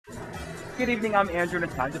Good evening, I'm Andrew, and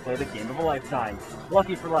it's time to play the game of a lifetime.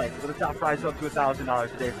 Lucky for life, with a top prize up to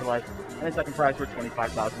 $1,000 a day for life, and a second prize worth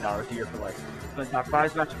 $25,000 a year for life. So the top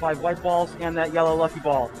prize, match 5 white balls, and that yellow lucky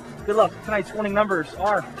ball. Good luck. Tonight's winning numbers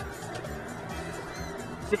are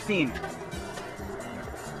 16,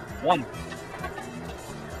 1,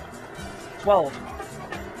 12,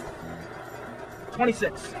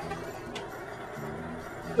 26,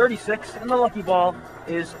 36, and the lucky ball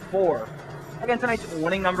is 4. Again, tonight's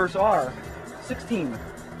winning numbers are 16,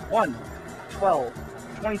 1, 12,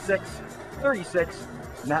 26, 36,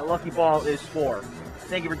 and that lucky ball is 4.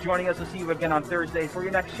 Thank you for joining us. We'll see you again on Thursday for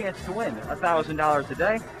your next chance to win $1,000 a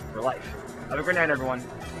day for life. Have a great night, everyone.